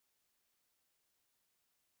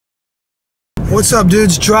What's up,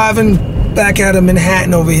 dudes? Driving back out of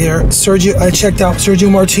Manhattan over here. I checked out Sergio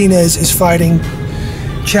Martinez is fighting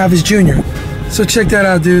Chavez Jr. So check that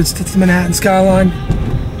out, dudes. That's the Manhattan skyline.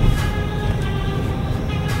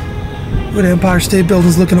 The Empire State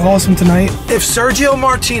Building's looking awesome tonight. If Sergio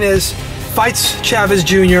Martinez fights Chavez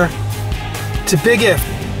Jr., it's a big if.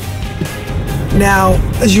 Now,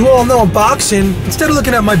 as you all know in boxing, instead of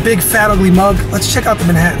looking at my big fat ugly mug, let's check out the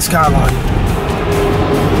Manhattan skyline.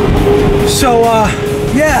 So,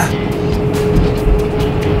 yeah,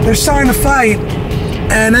 they're starting to fight,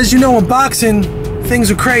 and as you know in boxing, things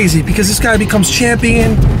are crazy because this guy becomes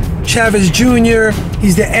champion, Chavez Jr.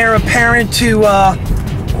 He's the heir apparent to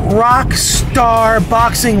rock star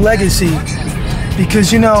boxing legacy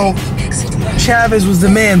because, you know, Chavez was the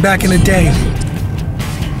man back in the day.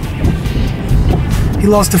 He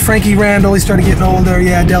lost to Frankie Randall, he started getting older,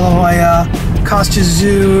 yeah, De La Hoya, Costa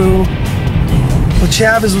Zoo, but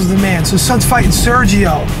Chavez was the man. So his son's fighting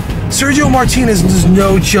Sergio. Sergio Martinez is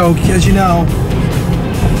no joke, as you know.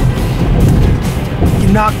 He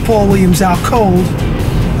knocked Paul Williams out cold.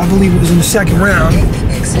 I believe it was in the second round.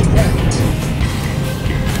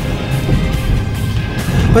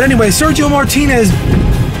 But anyway, Sergio Martinez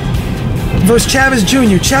versus Chavez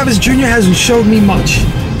Jr. Chavez Jr. hasn't showed me much.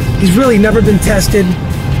 He's really never been tested.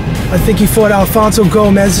 I think he fought Alfonso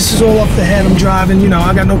Gomez. This is all off the head. I'm driving, you know,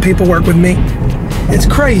 I got no paperwork with me. It's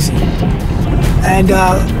crazy. And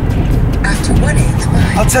after 1/8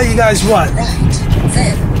 mile, I'll tell you guys what. right,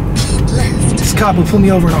 then keep left. This cop will pull me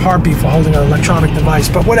over in a heartbeat for holding an electronic device,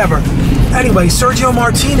 but whatever. Anyway, Sergio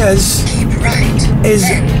Martinez Keep right, is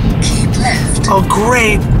then keep left. a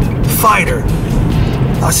great fighter.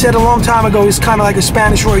 I said a long time ago he's kind of like a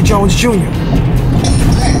Spanish Roy Jones Jr.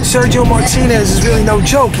 Sergio Martinez is really no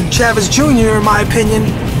joke, and Chavez Jr., in my opinion,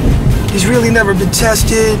 he's really never been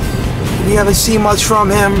tested. We haven't seen much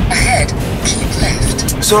from him. Ahead, keep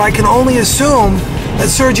left. So I can only assume that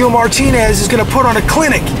Sergio Martinez is going to put on a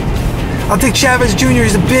clinic. I think Chavez Jr.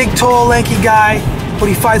 is a big, tall, lanky guy, but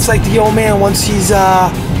he fights like the old man once he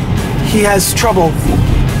has trouble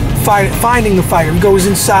finding the fighter. He goes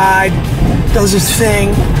inside, does his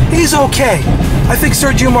thing. He's okay. I think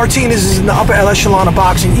Sergio Martinez is in the upper echelon of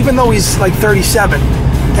boxing, even though he's like 37.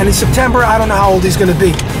 And in September, I don't know how old he's going to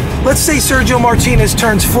be. Let's say Sergio Martinez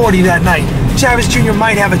turns 40 that night. Chavez Jr.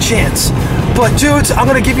 might have a chance. But dudes, I'm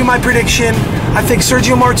going to give you my prediction. I think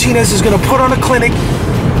Sergio Martinez is going to put on a clinic.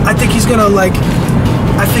 I think he's going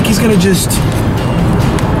to just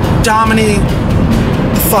dominate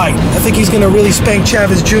the fight. I think he's going to really spank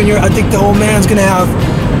Chavez Jr. I think the old man's going to have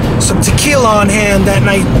some tequila on hand that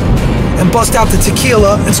night and bust out the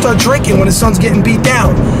tequila and start drinking when his son's getting beat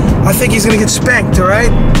down. I think he's going to get spanked, all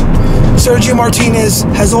right? Sergio Martinez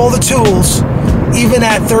has all the tools, even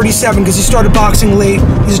at 37, because he started boxing late.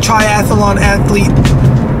 He's a triathlon athlete.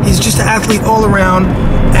 He's just an athlete all around,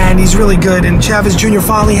 and he's really good. And Chavez Jr.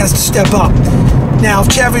 finally has to step up. Now, if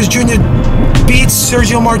Chavez Jr. beats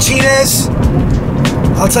Sergio Martinez,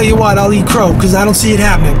 I'll tell you what, I'll eat crow, because I don't see it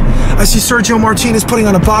happening. I see Sergio Martinez putting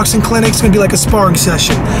on a boxing clinic. It's going to be like a sparring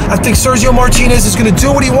session. I think Sergio Martinez is going to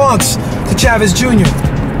do what he wants to Chavez Jr.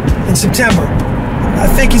 in September. I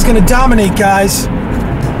think he's going to dominate, guys.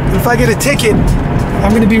 If I get a ticket, I'm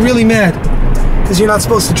going to be really mad, because you're not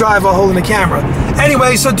supposed to drive while holding a camera.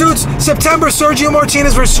 Anyway, so dudes, September, Sergio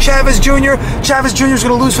Martinez versus Chavez Jr. Chavez Jr. is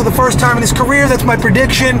going to lose for the first time in his career. That's my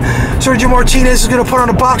prediction. Sergio Martinez is going to put on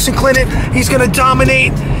a boxing clinic. He's going to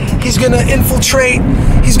dominate. He's going to infiltrate.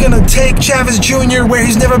 He's going to take Chavez Jr. where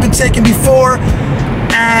he's never been taken before.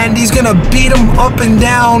 And he's going to beat him up and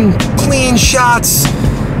down, clean shots.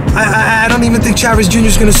 I don't even think Chavez Jr.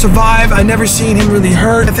 is going to survive. I never seen him really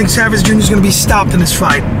hurt. I think Chavez Jr. is going to be stopped in this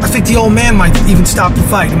fight. I think the old man might even stop the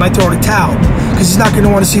fight. He might throw in a towel, because he's not going to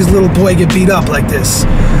want to see his little boy get beat up like this.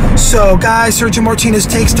 So, guys, Sergio Martinez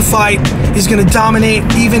takes the fight. He's going to dominate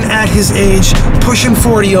even at his age, pushing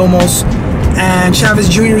 40 almost. And Chavez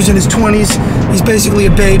Jr. is in his 20s. He's basically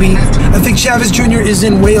a baby. I think Chavez Jr. is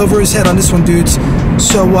in way over his head on this one, dudes.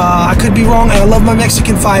 So I could be wrong, and I love my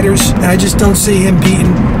Mexican fighters, and I just don't see him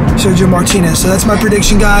beating Sergio Martinez. So that's my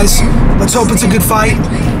prediction, guys. Let's hope it's a good fight,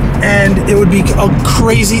 and it would be a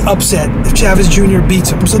crazy upset if Chavez Jr. beats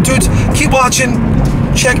him. So dudes, keep watching,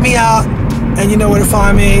 check me out, and you know where to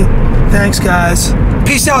find me. Thanks, guys.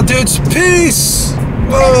 Peace out, dudes. Peace.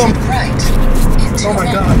 Boom. Oh my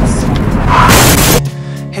God.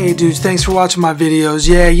 Hey dudes, thanks for watching my videos.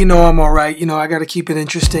 Yeah, you know I'm alright. You know, I gotta keep it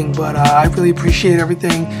interesting, but I really appreciate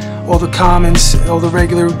everything. All the comments, all the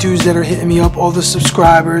regular dudes that are hitting me up, all the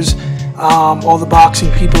subscribers, all the boxing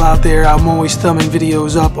people out there. I'm always thumbing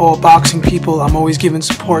videos up. All boxing people I'm always giving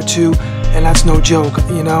support to, and that's no joke,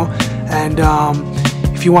 you know. And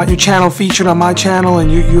if you want your channel featured on my channel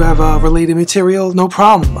and you have related material, no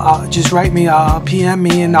problem. Just write me, PM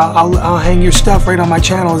me, and I'll hang your stuff right on my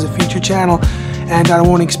channel as a featured channel, and I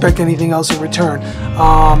won't expect anything else in return.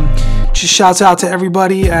 Just shouts out to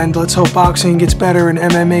everybody, and let's hope boxing gets better and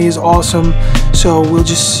MMA is awesome. So we'll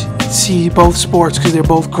just see both sports because they're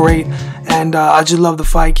both great, and I just love the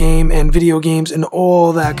fight game and video games and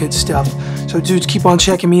all that good stuff. So dudes, keep on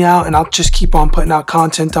checking me out, and I'll just keep on putting out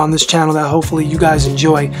content on this channel that hopefully you guys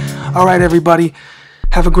enjoy. Alright everybody,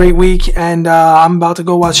 have a great week, and I'm about to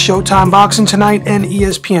go watch Showtime Boxing tonight and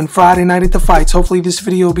ESPN Friday Night at the Fights. Hopefully this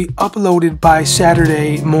video will be uploaded by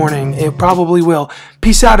Saturday morning. It probably will.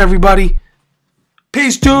 Peace out everybody.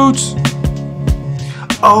 Peace dudes.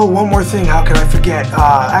 Oh, one more thing, how could I forget?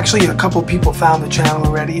 Actually, a couple people found the channel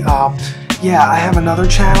already. Yeah, I have another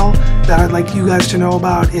channel that I'd like you guys to know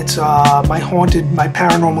about. It's my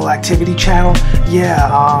paranormal activity channel.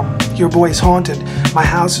 Yeah, your boy's haunted. My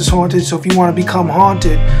house is haunted, so if you want to become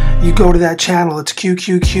haunted, you go to that channel. It's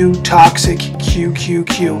QQQ, Toxic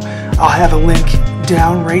QQQ. I'll have a link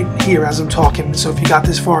down right here as I'm talking. So if you got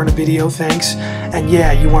this far in the video, thanks. And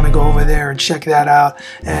yeah, you want to go over there and check that out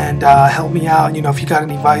and help me out. You know, if you got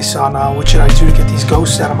any advice on what should I do to get these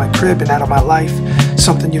ghosts out of my crib and out of my life,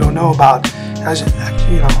 something you don't know about, as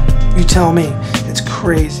you know, you tell me. It's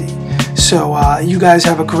crazy. So you guys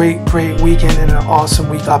have a great weekend and an awesome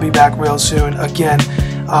week. I'll be back real soon. Again,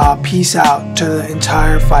 peace out to the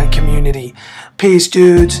entire fight community. Peace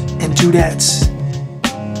dudes and dudettes.